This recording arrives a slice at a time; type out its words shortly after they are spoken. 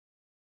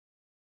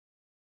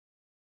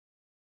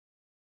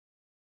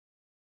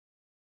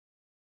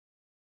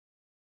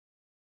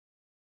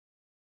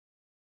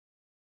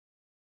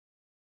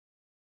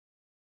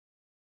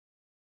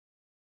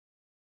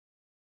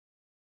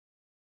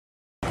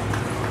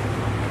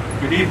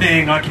Good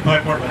evening,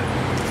 Occupy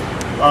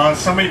Portland.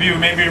 Some of you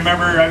maybe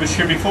remember I was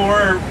here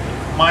before.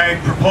 My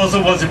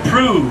proposal was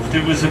approved.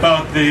 It was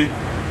about to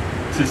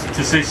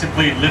say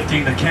simply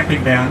lifting the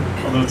camping ban,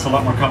 although it's a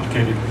lot more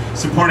complicated,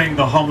 supporting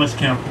the homeless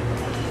camp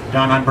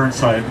down on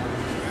Burnside.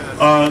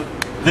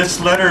 This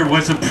letter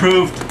was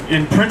approved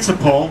in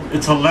principle.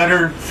 It's a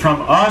letter from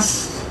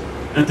us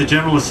at the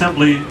General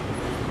Assembly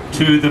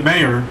to the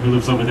mayor, who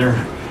lives over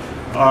there.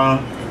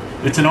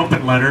 It's an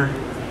open letter,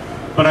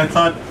 but I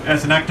thought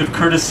as an act of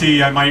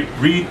courtesy I might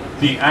read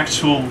the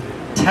actual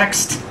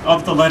text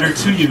of the letter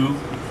to you,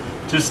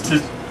 just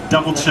to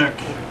double check.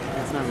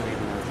 It's not really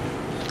enough.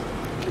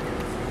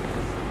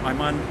 I'm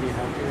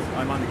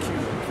on the queue.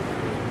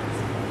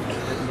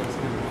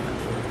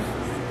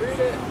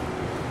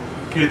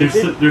 Okay,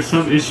 there's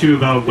some issue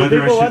about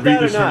whether I should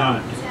read this or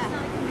not.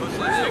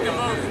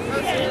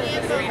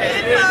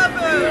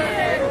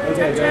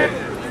 Okay,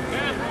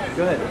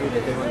 go ahead.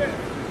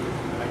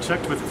 I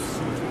checked with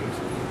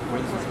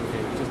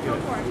just do it.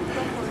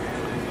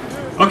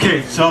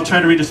 Okay, so I'll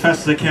try to read as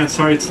fast as I can.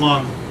 Sorry it's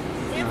long.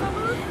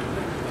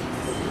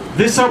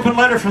 This open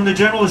letter from the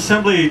General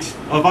Assembly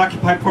of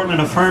Occupy Portland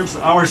affirms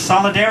our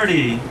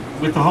solidarity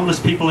with the homeless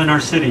people in our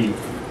city.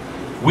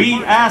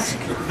 We ask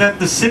that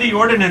the city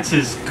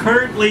ordinances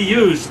currently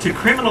used to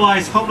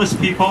criminalize homeless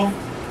people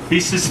be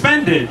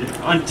suspended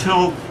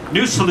until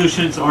new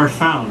solutions are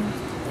found.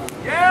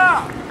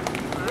 Yeah!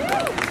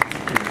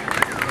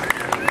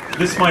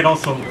 This might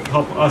also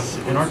help us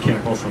in our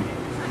camp also.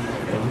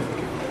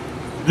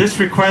 This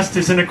request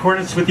is in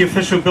accordance with the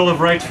official Bill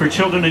of Rights for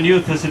Children and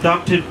Youth as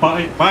adopted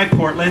by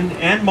Portland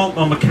and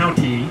Multnomah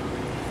County.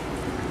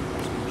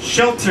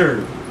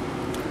 Shelter.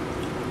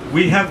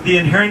 We have the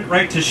inherent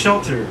right to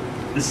shelter.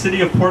 The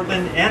City of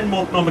Portland and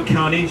Multnomah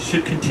County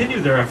should continue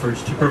their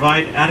efforts to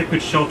provide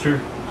adequate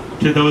shelter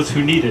to those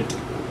who need it.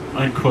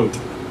 Unquote.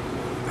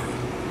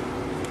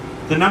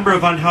 The number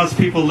of unhoused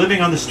people living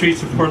on the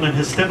streets of Portland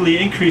has steadily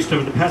increased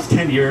over the past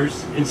 10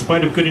 years in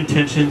spite of good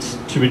intentions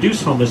to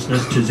reduce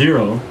homelessness to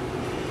zero.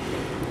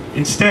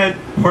 Instead,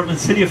 Portland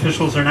city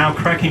officials are now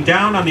cracking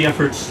down on the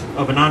efforts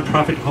of a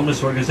nonprofit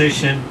homeless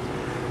organization,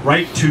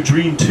 Right to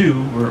Dream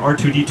 2, or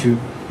R2D2,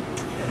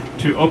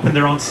 to open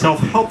their own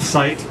self-help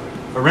site,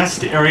 a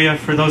rest area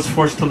for those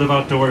forced to live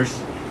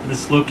outdoors, and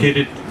it's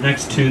located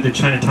next to the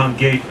Chinatown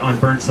Gate on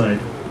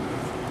Burnside.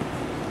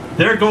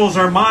 Their goals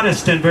are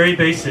modest and very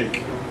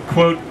basic.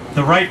 Quote,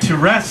 the right to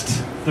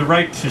rest, the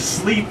right to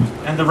sleep,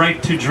 and the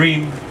right to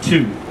dream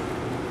too.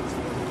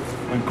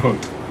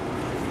 Unquote.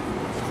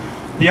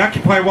 The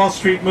Occupy Wall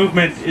Street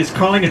movement is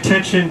calling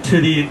attention to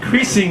the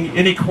increasing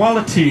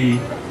inequality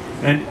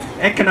and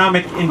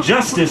economic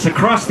injustice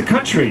across the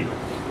country.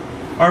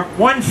 Our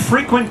one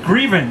frequent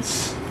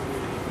grievance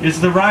is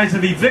the rise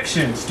of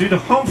evictions due to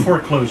home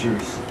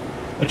foreclosures,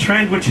 a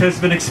trend which has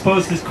been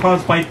exposed as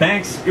caused by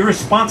banks'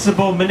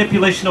 irresponsible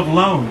manipulation of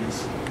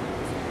loans.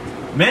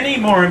 Many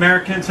more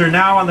Americans are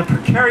now on the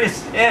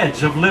precarious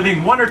edge of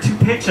living 1 or 2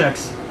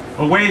 paychecks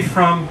away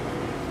from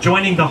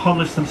joining the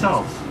homeless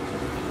themselves.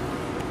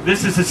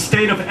 This is a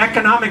state of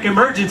economic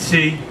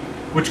emergency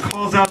which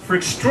calls out for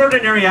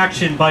extraordinary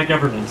action by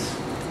governments.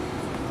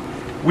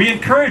 We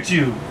encourage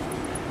you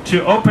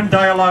to open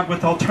dialogue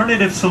with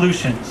alternative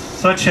solutions,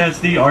 such as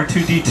the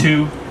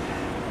R2D2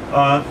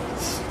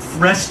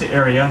 rest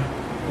area,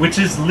 which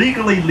is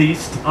legally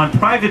leased on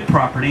private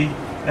property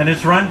and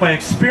is run by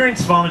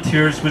experienced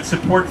volunteers with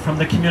support from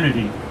the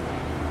community.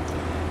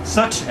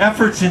 Such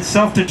efforts in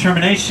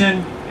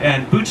self-determination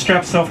and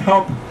bootstrap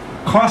self-help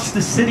cost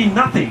the city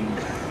nothing,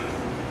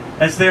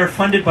 as they are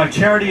funded by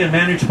charity and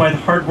managed by the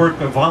hard work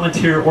of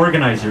volunteer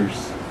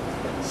organizers.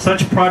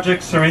 Such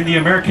projects are in the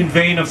American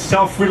vein of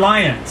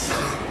self-reliance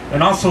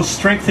and also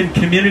strengthen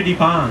community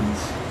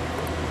bonds.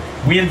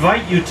 We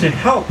invite you to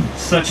help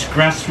such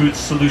grassroots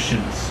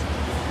solutions.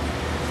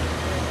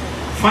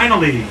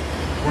 Finally,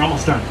 we're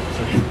almost done.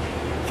 Sorry.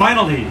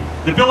 Finally,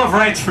 the Bill of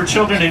Rights for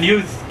Children and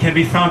Youth can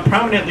be found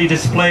prominently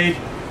displayed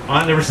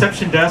on the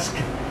reception desk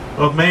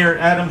of Mayor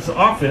Adams'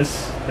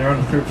 office, there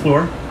on the 3rd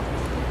floor.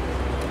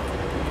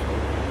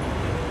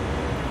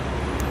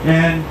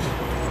 And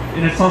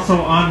it's also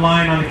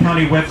online on the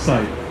county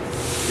website.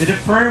 It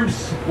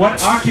affirms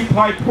what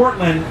Occupy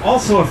Portland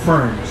also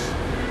affirms: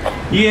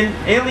 the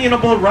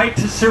inalienable right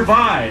to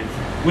survive,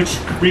 which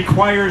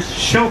requires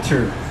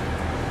shelter.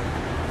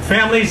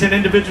 Families and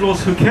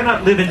individuals who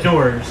cannot live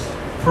indoors,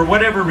 for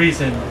whatever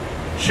reason,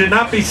 should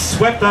not be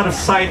swept out of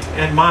sight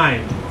and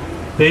mind.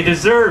 They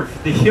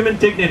deserve the human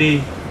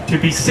dignity to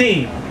be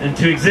seen and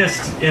to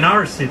exist in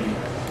our city.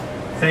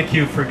 Thank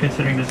you for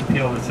considering this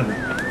appeal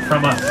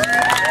from us.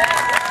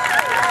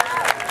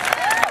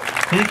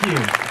 Thank you.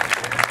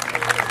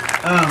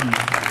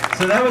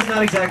 So that was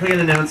not exactly an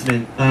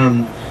announcement,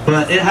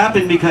 but it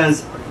happened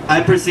because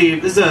I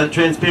perceived, this is a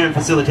transparent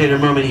facilitator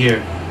moment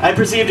here, I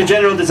perceived a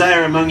general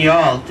desire among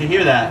y'all to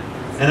hear that,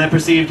 and I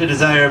perceived a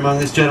desire among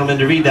this gentleman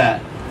to read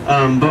that.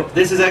 But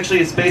this is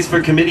actually a space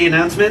for committee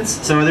announcements,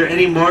 so are there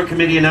any more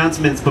committee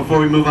announcements before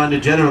we move on to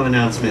general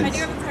announcements? I do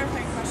have a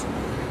clarifying question.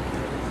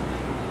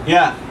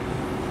 Yeah.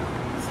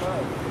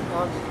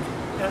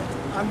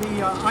 On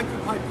the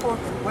Occupy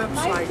Portland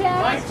website.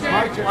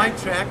 Mic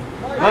check.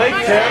 Mic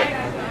check.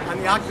 On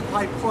the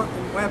Occupy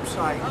Portland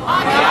website.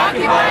 On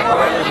the Occupy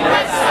Portland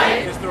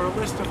website. Is there a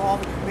list of all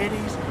the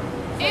committees?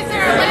 Is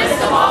there a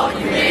list of all the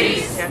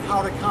committees? And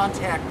how to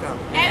contact them?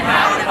 And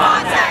how to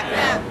contact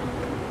them?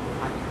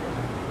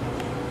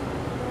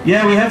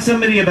 Yeah, we have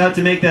somebody about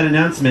to make that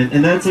announcement,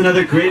 and that's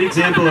another great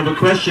example of a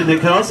question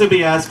that can also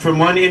be asked from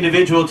one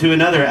individual to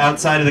another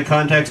outside of the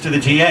context of the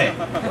GA.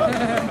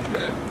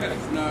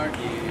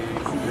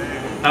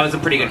 That was a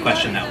pretty good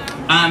question, though.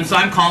 So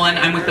I'm Colin.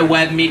 I'm with the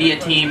web media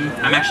team.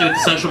 I'm actually with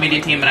the social media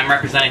team, but I'm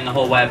representing the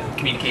whole web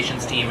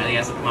communications team, I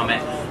guess, at the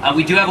moment.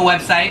 We do have a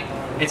website.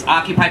 It's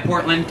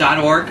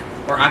occupyportland.org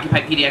or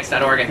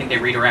occupypdx.org. I think they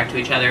redirect to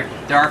each other.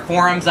 There are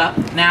forums up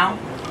now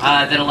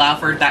that allow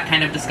for that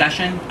kind of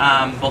discussion,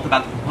 both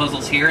about the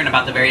proposals here and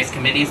about the various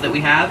committees that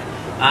we have.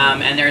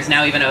 And there is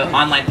now even an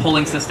online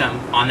polling system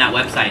on that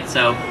website.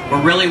 So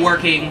we're really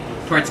working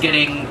towards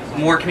getting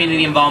more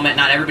community involvement.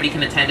 Not everybody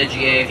can attend a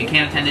GA. If you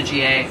can't attend a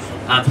GA,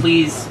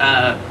 please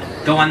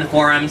go on the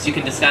forums. You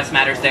can discuss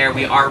matters there.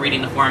 We are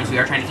reading the forums. We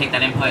are trying to take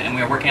that input, and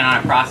we are working on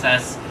a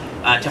process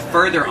to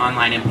further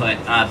online input,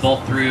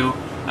 both through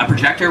a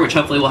projector, which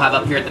hopefully we'll have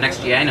up here at the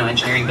next GA. I know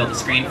engineering built a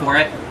screen for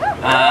it.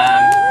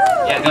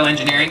 Yeah, go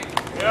engineering.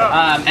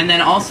 And then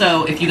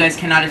also, if you guys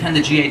cannot attend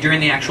the GA during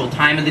the actual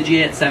time of the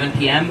GA at 7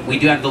 p.m., we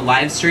do have the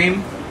live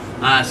stream,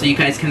 so you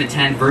guys can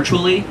attend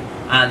virtually.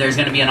 There's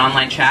going to be an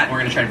online chat, and we're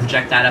going to try to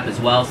project that up as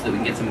well so that we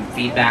can get some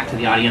feedback to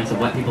the audience of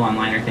what people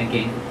online are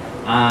thinking.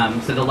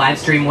 So the live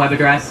stream web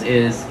address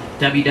is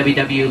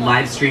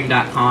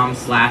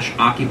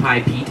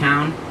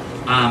www.livestream.com/occupyptown,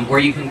 or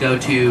you can go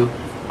to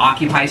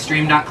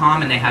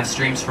occupystream.com, and they have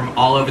streams from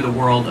all over the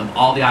world of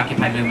all the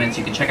Occupy movements.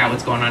 You can check out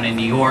what's going on in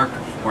New York,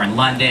 or in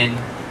London,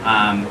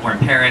 or in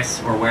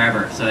Paris, or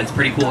wherever. So it's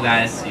pretty cool,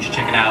 guys. You should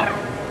check it out.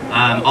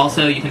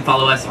 Also, you can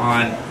follow us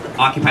on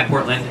Occupy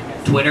Portland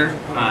Twitter,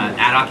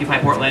 at Occupy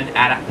Portland,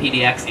 at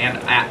PDX, and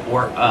at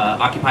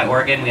Occupy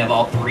Oregon. We have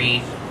all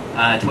three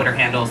Twitter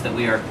handles that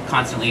we are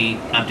constantly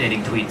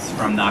updating tweets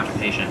from the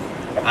occupation.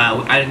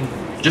 I'm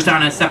just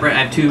on a separate,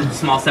 I have two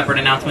small separate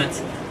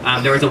announcements.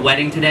 There was a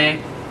wedding today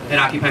at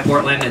Occupy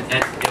Portland. It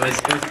was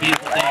a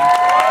beautiful thing.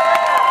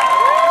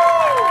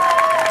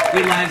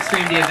 We live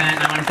streamed the event,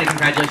 and I want to say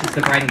congratulations to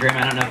the bride and groom.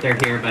 I don't know if they're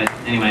here, but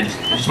anyway, I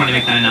just want to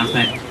make that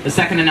announcement. The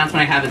second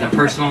announcement I have is a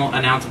personal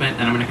announcement,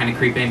 and I'm going to kind of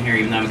creep in here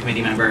even though I'm a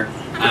committee member,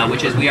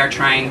 which is we are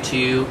trying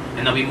to,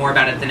 and there'll be more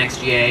about it at the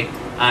next GA,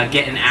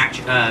 get an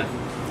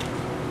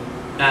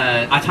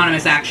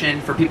autonomous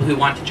action for people who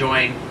want to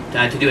join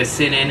to do a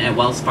sit-in at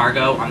Wells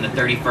Fargo on the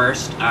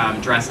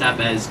 31st, dressed up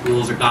as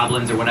ghouls or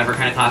goblins or whatever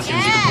kind of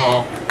costumes you can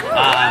pull,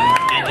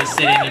 and just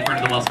sit in front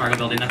of the Wells Fargo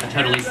building. That's a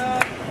totally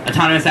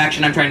autonomous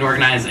action I'm trying to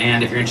organize,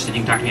 and if you're interested,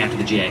 you can talk to me after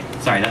the GA.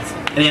 Sorry, that's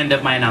the end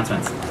of my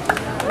announcements.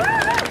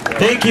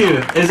 Thank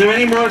you. Is there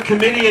any more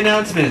committee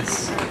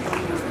announcements?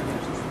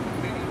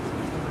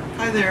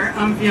 Hi there,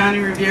 I'm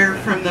Vianney Riviere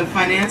from the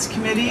Finance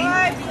Committee.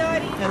 Hi,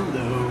 Vianney.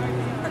 Hello.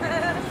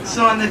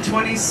 So on the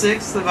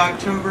 26th of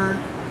October,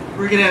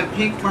 we're going to have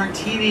Pink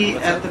Martini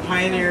at the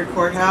Pioneer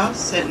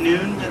Courthouse at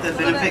noon with a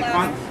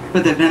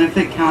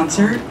benefit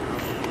concert.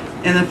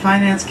 And the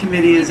Finance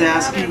Committee is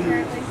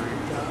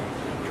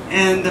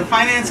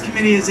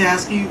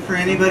asking for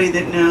anybody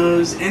that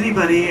knows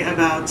anybody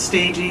about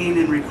staging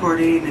and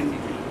recording and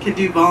can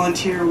do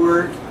volunteer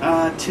work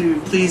to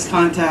please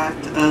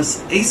contact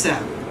us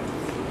ASAP.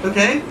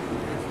 Okay?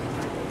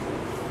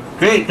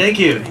 Great, thank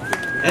you.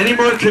 Any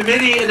more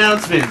committee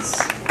announcements?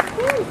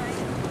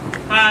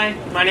 Hi,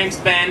 my name's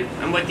Ben.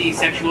 I'm with the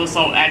Sexual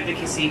Assault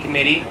Advocacy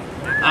Committee.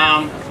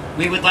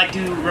 We would like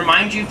to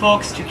remind you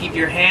folks to keep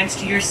your hands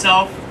to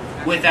yourself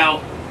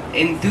without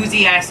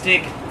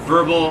enthusiastic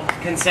verbal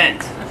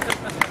consent.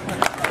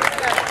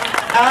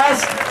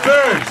 Ask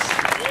first.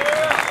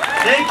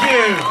 Thank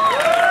you.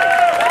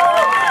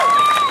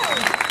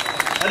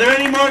 Are there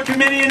any more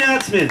committee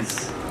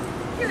announcements?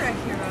 You're a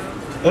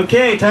hero.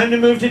 Okay, time to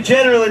move to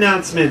general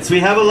announcements.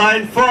 We have a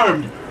line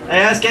formed. I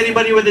ask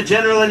anybody with a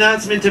general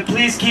announcement to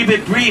please keep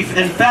it brief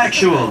and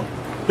factual.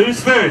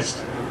 Who's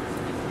first?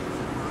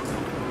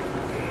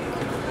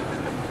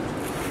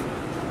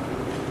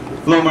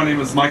 Hello, my name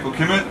is Michael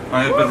Kimmett.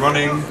 I have been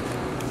running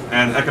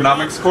an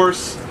economics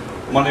course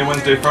Monday,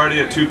 Wednesday, Friday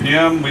at 2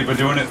 p.m. We've been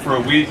doing it for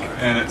a week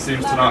and it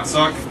seems to not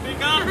suck.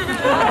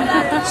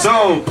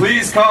 So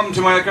please come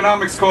to my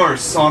economics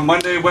course on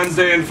Monday,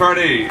 Wednesday, and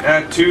Friday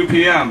at 2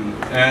 p.m.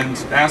 and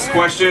ask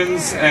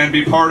questions and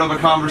be part of a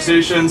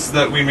conversation so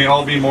that we may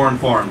all be more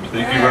informed.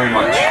 Thank you very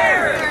much.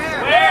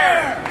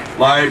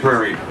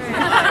 Library.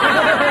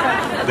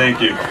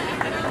 Thank you.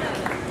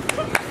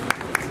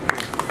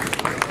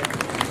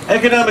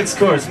 Economics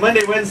course,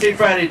 Monday, Wednesday,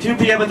 Friday, 2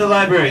 p.m. at the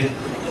library.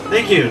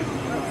 Thank you.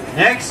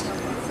 Next.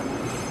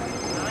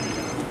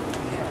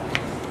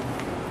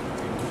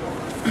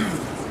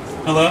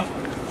 Hello.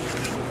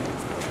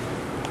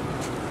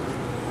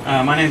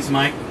 My name's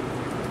Mike.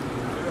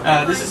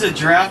 This is a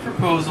draft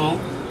proposal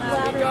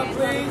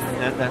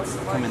That's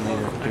coming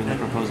later during the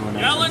proposal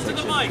announcement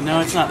section. No,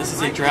 it's not. This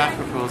is a draft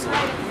proposal.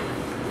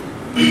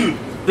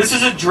 This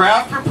is a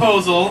draft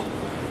proposal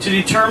to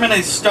determine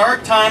a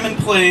start time and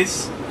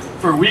place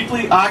for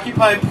weekly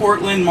Occupy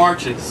Portland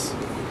marches.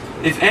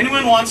 If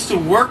anyone wants to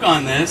work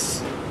on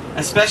this,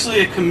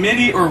 especially a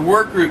committee or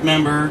work group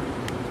member,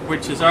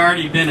 which has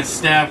already been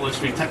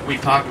established, we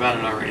talked about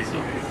it already,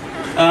 so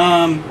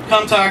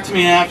come talk to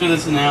me after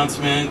this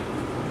announcement.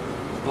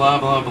 Blah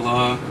blah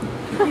blah.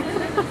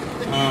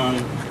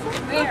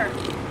 Where?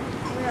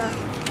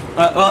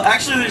 Well,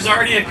 actually, there's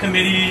already a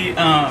committee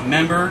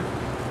member.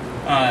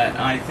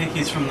 I think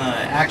he's from the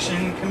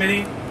Action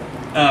Committee.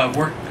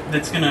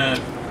 That's going to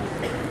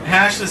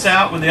hash this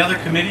out with the other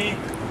committee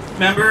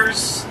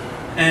members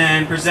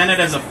and present it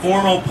as a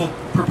formal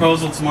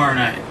proposal tomorrow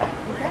night.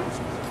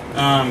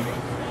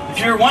 If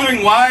you're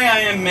wondering why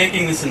I am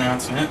making this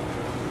announcement,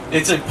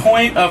 it's a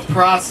point of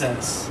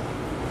process.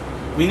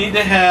 We need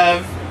to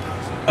have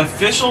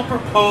official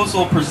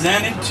proposal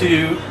presented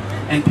to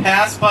and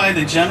passed by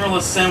the General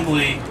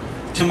Assembly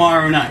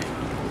tomorrow night.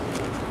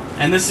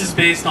 And this is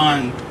based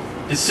on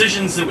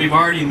decisions that we've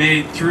already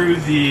made through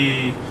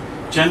the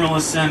General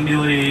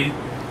Assembly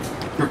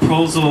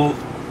proposal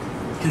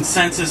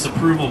consensus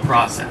approval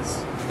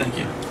process. Thank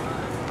you.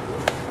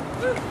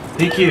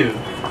 Thank you.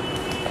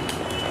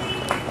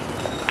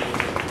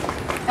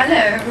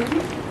 Hello.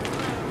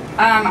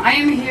 I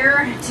am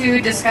here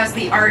to discuss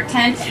the art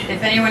tent,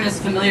 if anyone is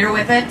familiar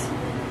with it.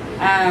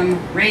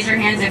 Raise your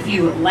hands if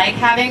you like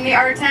having the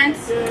art tent.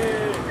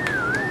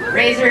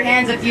 Raise your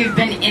hands if you've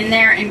been in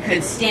there and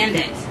could stand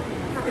it.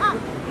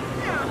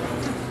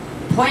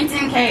 Point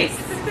in case.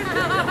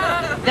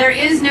 There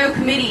is no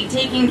committee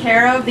taking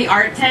care of the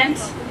art tent.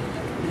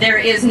 There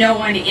is no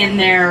one in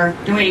there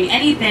doing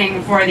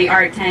anything for the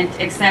art tent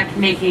except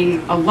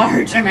making a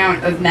large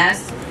amount of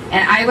mess,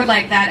 and I would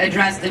like that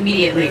addressed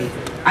immediately.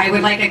 I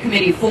would like a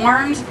committee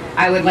formed.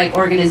 I would like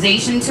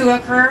organization to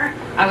occur.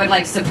 I would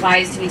like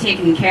supplies to be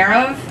taken care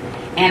of,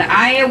 and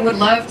I would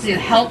love to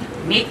help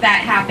make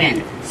that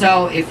happen.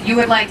 So if you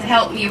would like to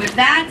help me with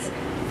that,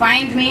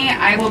 find me.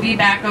 I will be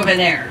back over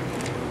there.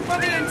 For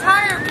the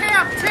entire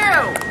camp,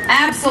 too.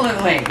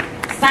 Absolutely.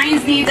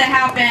 Signs need to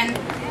happen.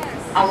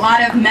 A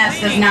lot of mess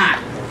does not.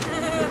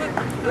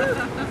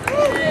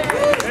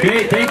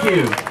 Great, thank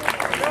you.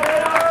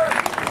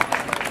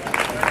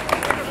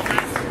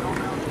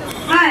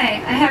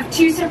 Hi, I have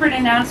two separate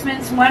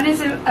announcements. One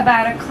is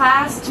about a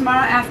class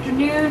tomorrow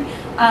afternoon,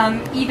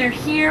 either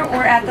here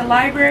or at the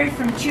library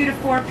from 2 to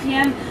 4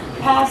 p.m.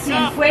 Paul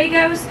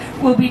Cienfuegos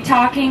will be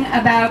talking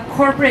about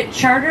corporate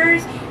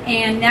charters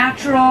and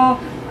natural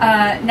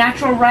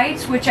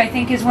rights, which I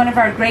think is one of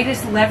our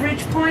greatest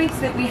leverage points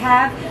that we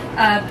have,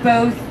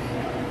 for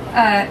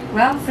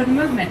the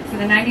movement, for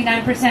the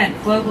 99%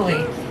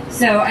 globally.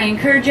 So I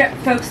encourage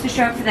folks to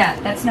show up for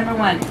that. That's number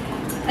one.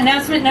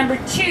 Announcement number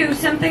two,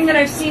 something that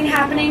I've seen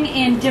happening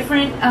in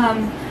different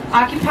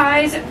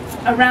occupies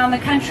around the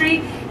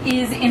country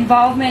is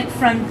involvement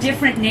from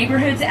different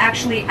neighborhoods,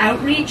 actually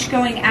outreach,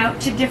 going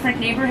out to different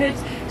neighborhoods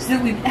so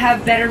that we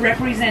have better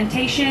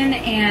representation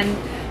and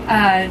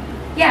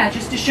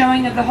just a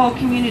showing of the whole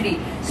community.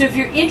 So if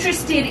you're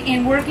interested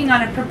in working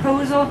on a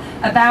proposal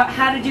about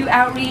how to do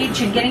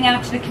outreach and getting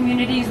out to the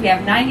communities, we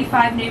have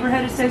 95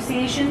 neighborhood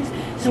associations,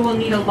 so we'll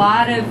need a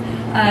lot of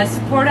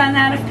support on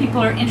that if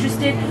people are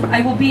interested.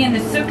 I will be in the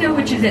Sukkah,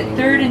 which is at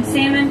 3rd and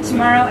Salmon,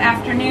 tomorrow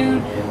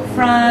afternoon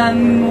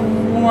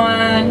from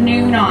 1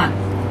 noon on.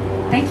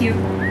 Thank you.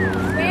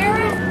 Where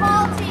is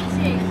Paul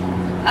teaching?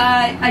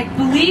 I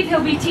believe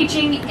he'll be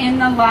teaching in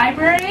the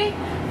library,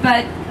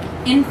 but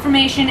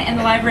information in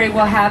the library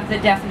will have the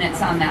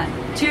definites on that.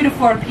 2 to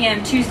 4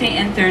 p.m. Tuesday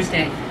and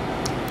Thursday.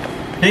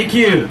 Thank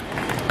you.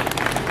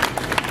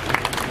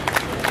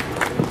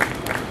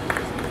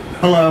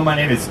 Hello, my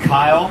name is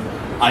Kyle.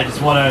 I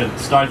just want to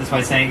start this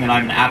by saying that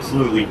I'm an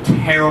absolutely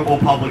terrible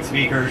public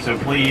speaker, so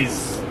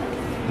please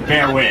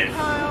bear with.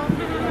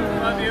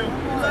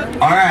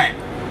 Alright.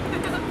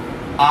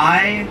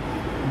 I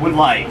would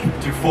like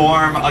to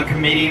form a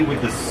committee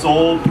with the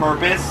sole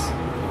purpose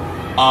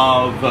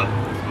of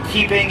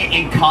keeping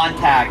in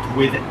contact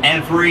with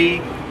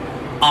every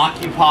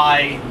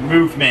Occupy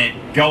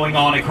movement going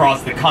on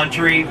across the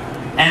country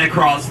and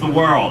across the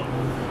world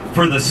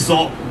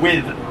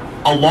with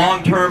a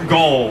long-term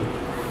goal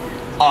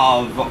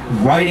of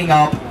writing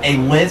up a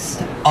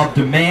list of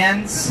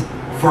demands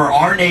for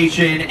our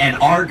nation and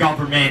our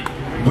government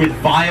with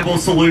viable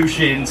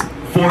solutions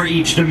for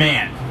each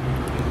demand.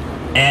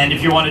 And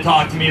if you want to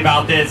talk to me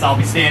about this, I'll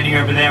be standing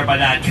over there by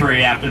that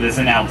tree after this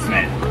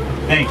announcement.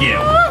 Thank you.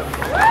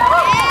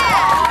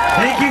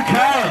 Thank you,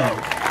 Kyle.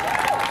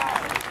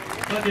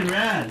 Fucking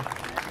rad.